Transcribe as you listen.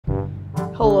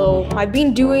Hello, I've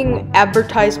been doing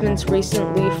advertisements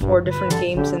recently for different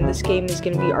games, and this game is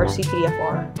going to be RCPD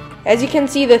FR. As you can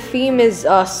see, the theme is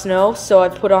snow, so I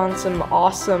put on some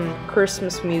awesome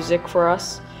Christmas music for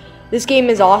us. This game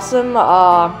is awesome,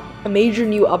 a major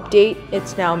new update.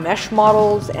 It's now mesh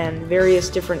models and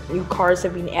various different new cars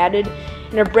have been added,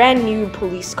 and a brand new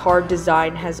police car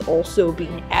design has also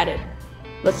been added.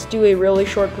 Let's do a really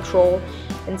short patrol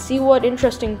and see what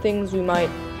interesting things we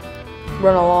might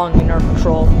run along in our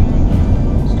patrol.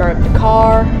 Start up the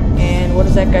car, and what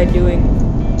is that guy doing?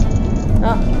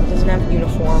 Oh, doesn't have a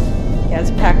uniform. He has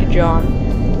a package on,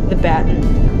 the baton,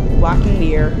 whacking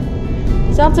the air.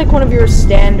 Sounds like one of your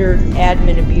standard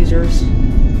admin abusers.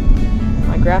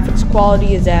 My graphics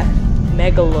quality is at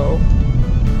mega low,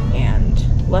 and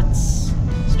let's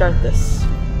start this.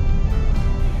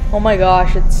 Oh my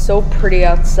gosh, it's so pretty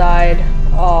outside.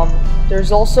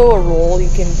 There's also a role you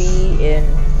can be in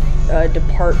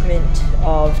Department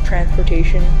of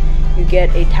Transportation. You get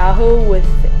a Tahoe with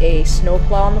a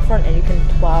snowplow on the front, and you can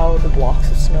plow the blocks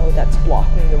of snow that's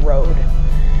blocking the road.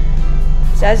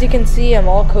 So as you can see, I'm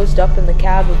all cozied up in the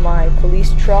cab of my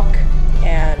police truck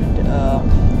and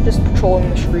just patrolling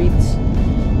the streets.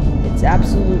 It's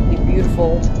absolutely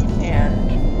beautiful,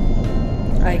 and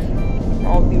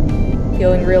I'll be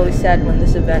feeling really sad when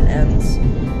this event ends.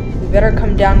 We better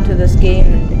come down to this game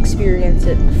and experience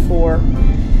it before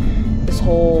this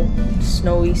whole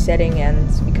snowy setting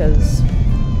ends, because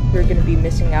you're going to be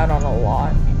missing out on a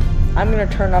lot. I'm going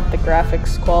to turn up the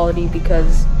graphics quality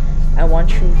because I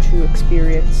want you to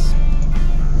experience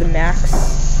the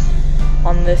max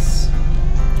on this.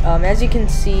 As you can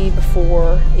see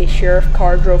before, a sheriff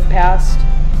car drove past,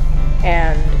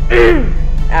 and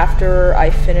after I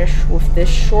finish with this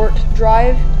short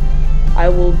drive, I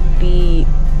will be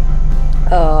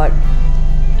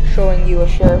showing you a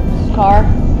sheriff's car.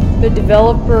 The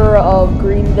developer of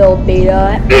Greenville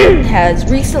Beta has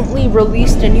recently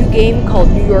released a new game called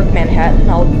New York Manhattan.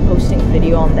 I'll be posting a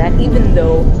video on that, even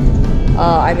though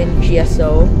I'm in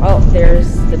GSO. Oh,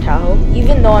 there's the Tahoe.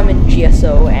 Even though I'm in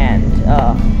GSO, and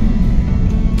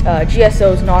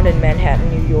GSO is not in Manhattan,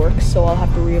 New York, so I'll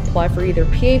have to reapply for either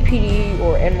PAPD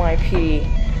or NYPD.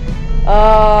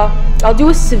 I'll do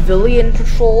a civilian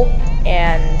patrol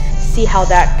and see how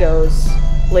that goes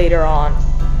later on.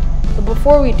 But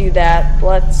before we do that,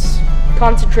 let's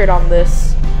concentrate on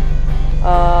this.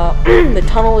 The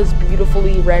tunnel is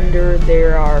beautifully rendered.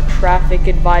 There are traffic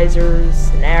advisors,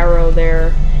 an arrow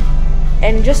there,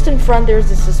 and just in front there's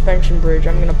the suspension bridge.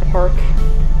 I'm gonna park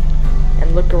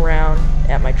and look around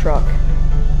at my truck.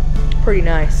 Pretty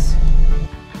nice.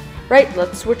 Right,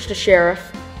 let's switch to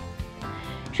Sheriff.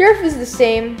 Sheriff is the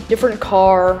same, different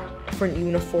car, different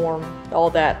uniform, all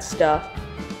that stuff.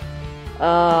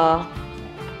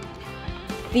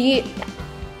 The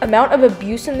amount of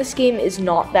abuse in this game is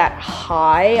not that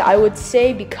high, I would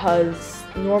say, because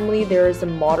normally there is a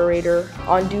moderator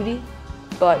on duty,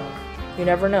 but you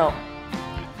never know.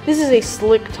 This is a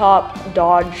slick top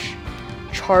Dodge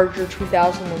Charger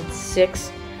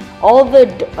 2006. All the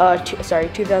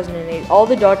 2008. All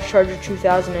the Dodge Charger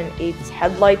 2008's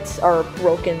headlights are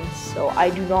broken, so I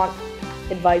do not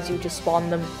advise you to spawn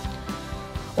them.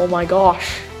 Oh my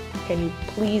gosh! Can you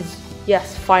please?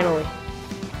 Yes, finally.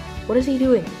 What is he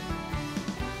doing?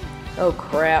 Oh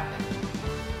crap.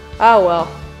 Oh well.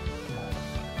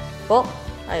 Well,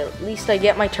 at least I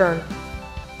get my turn.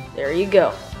 There you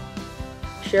go.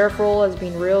 Sheriff role has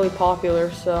been really popular,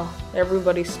 so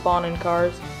everybody's spawning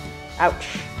cars.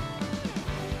 Ouch.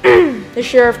 The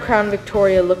Sheriff Crown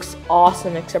Victoria looks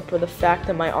awesome, except for the fact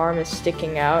that my arm is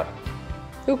sticking out.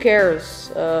 Who cares?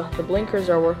 The blinkers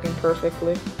are working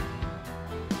perfectly.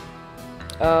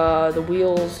 The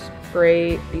wheels,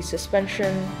 great. The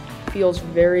suspension feels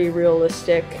very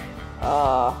realistic.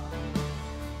 I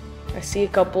see a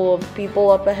couple of people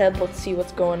up ahead. Let's see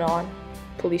what's going on.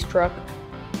 Police truck.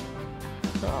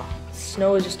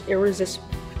 Snow is just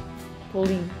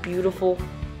irresistibly beautiful.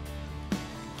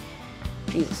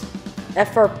 Jesus.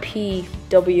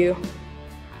 FRPW.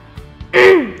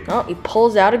 Oh, he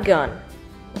pulls out a gun.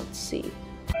 Let's see.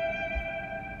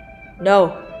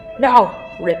 No. No!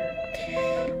 Rip.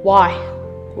 Why?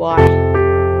 Why?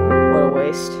 What a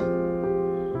waste.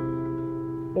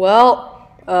 Well,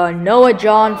 Noah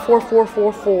John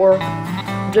 4444.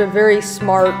 They're very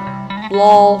smart.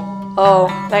 Lol. Oh,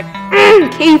 that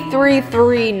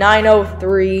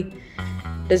K33903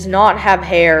 does not have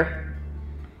hair.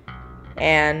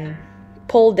 And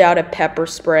pulled out a pepper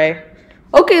spray.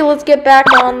 Okay, let's get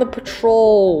back on the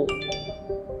patrol.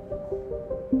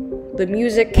 The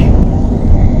music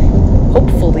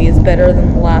hopefully is better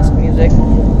than the last music.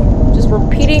 Just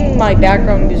repeating my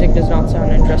background music does not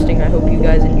sound interesting, I hope you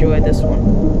guys enjoy this one.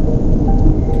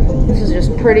 This is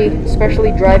just pretty,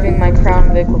 especially driving my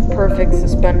Crown Vic with perfect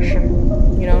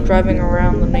suspension. You know, driving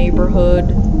around the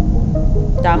neighborhood.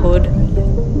 Da hood.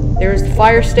 There's the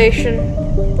fire station.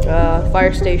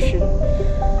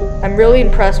 I'm really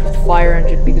impressed with the fire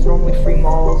engine because normally free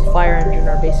models, fire engine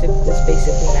are basically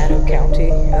Nano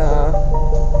County.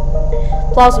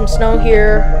 Plow some snow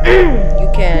here. You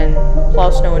can plow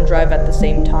snow and drive at the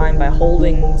same time by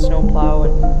holding the snowplow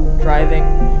and driving.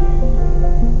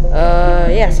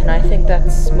 Yes, and I think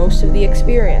that's most of the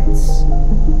experience.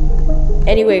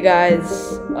 Anyway, guys,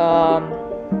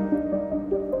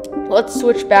 let's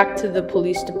switch back to the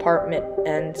police department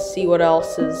and see what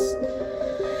else is.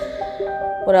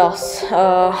 What else?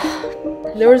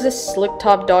 There was this slick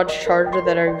top Dodge Charger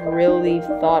that I really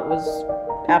thought was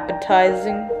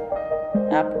appetizing.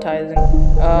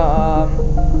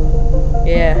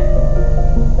 Yeah.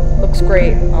 Looks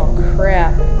great. Oh,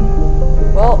 crap.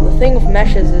 Well, the thing with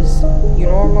meshes is you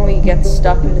normally get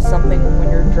stuck into something when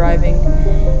you're driving,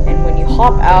 and when you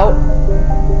hop out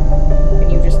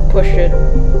and you just push it,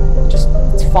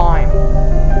 it's fine.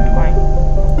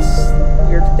 It's a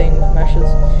weird thing with meshes.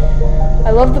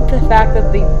 I love the fact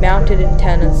that the mounted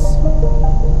antennas,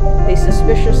 they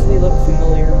suspiciously look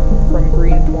familiar from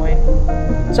Greenville.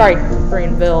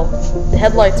 The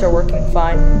headlights are working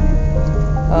fine.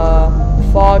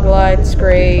 Fog lights,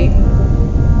 great.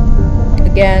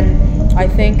 Again, I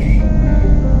think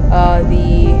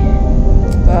the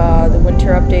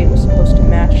winter update was supposed to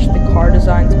match the car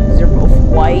designs because they're both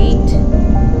white.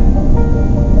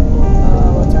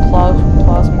 Let's plow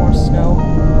some more snow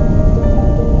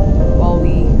while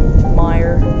we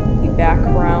admire the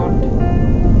background.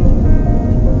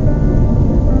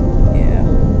 Yeah.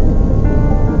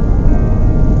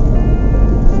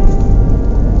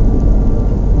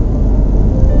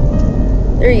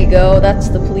 There you go, that's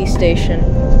the police station.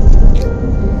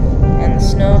 And the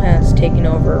snow has taken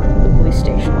over the police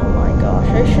station. Oh my gosh,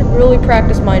 I should really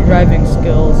practice my driving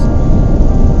skills.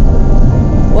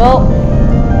 Well,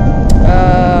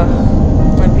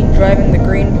 I've been driving the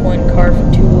Greenpoint car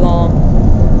for too long.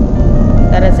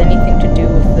 If that has anything to do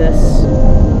with this.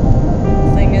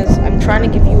 The thing is, I'm trying to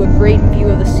give you a great view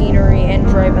of the scenery and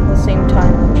drive at the same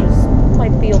time, which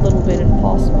might be a little bit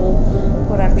impossible,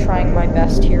 but I'm trying my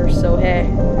best here, so hey.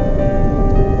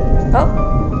 Oh,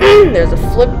 there's a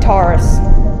Flip Taurus.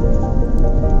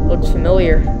 Looks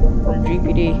familiar from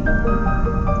GPD.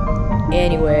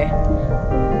 Anyway,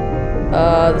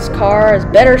 this car has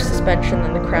better suspension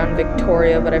than the Crown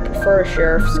Victoria, but I prefer a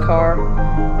sheriff's car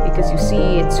because you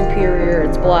see it's superior,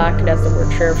 it's black, it has the word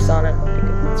sheriff's on it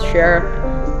because it's sheriff.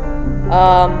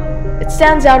 It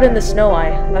stands out in the snow.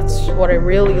 That's what I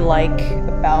really like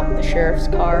about the sheriff's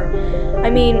car. I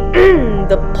mean,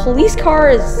 the police car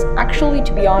is actually,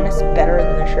 to be honest, better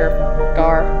than the sheriff's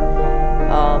car.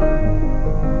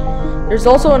 There's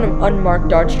also an unmarked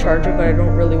Dodge Charger, but I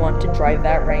don't really want to drive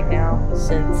that right now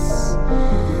since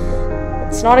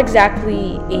it's not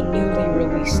exactly a newly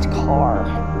released car.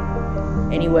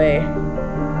 Anyway,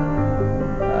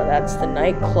 that's the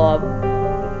nightclub.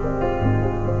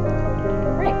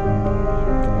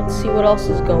 Let's see what else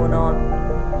is going on.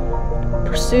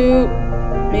 Pursuit,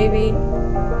 maybe.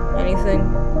 Anything?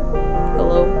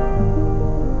 Hello?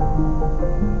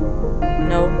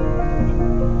 No?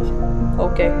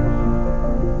 Okay.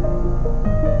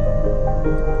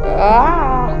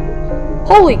 Ah!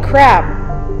 Holy crap!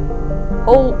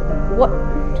 Oh, what?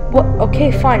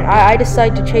 Okay, fine. I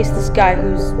decide to chase this guy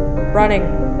who's running.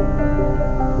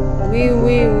 Wee.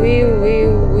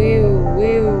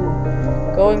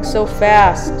 Going so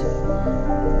fast,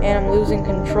 and I'm losing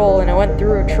control, and I went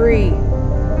through a tree.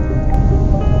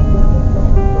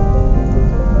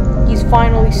 He's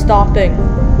finally stopping.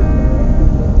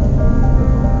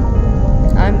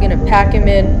 I'm gonna pack him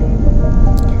in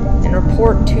and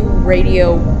report to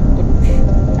radio, which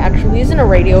actually isn't a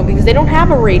radio because they don't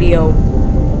have a radio.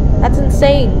 That's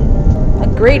insane. A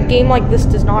great game like this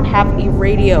does not have a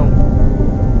radio.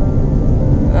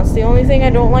 That's the only thing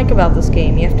I don't like about this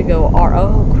game. You have to go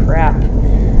oh crap.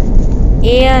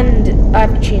 And I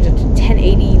have to change it to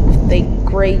 1080 with a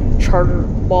great charter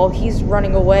while he's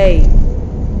running away.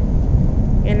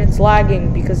 And it's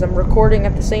lagging because I'm recording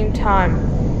at the same time.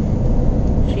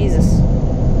 Jesus.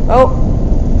 Oh!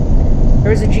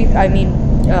 There's a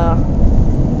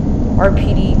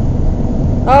RPD.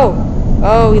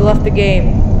 Oh, he left the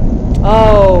game.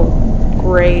 Oh,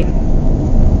 great.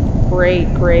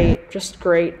 Great. Just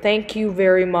great. Thank you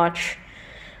very much.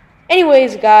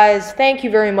 Anyways, guys, thank you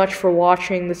very much for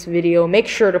watching this video. Make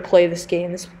sure to play this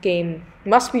game. This game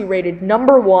must be rated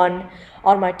 #1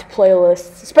 on my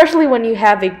playlists, especially when you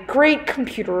have a great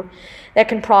computer that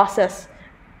can process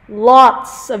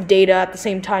lots of data at the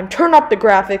same time. Turn up the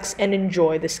graphics and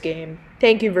enjoy this game.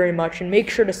 Thank you very much, and make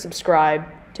sure to subscribe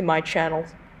to my channel.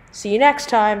 See you next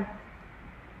time.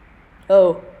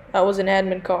 Oh, that was an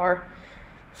admin car.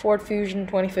 Ford Fusion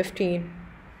 2015.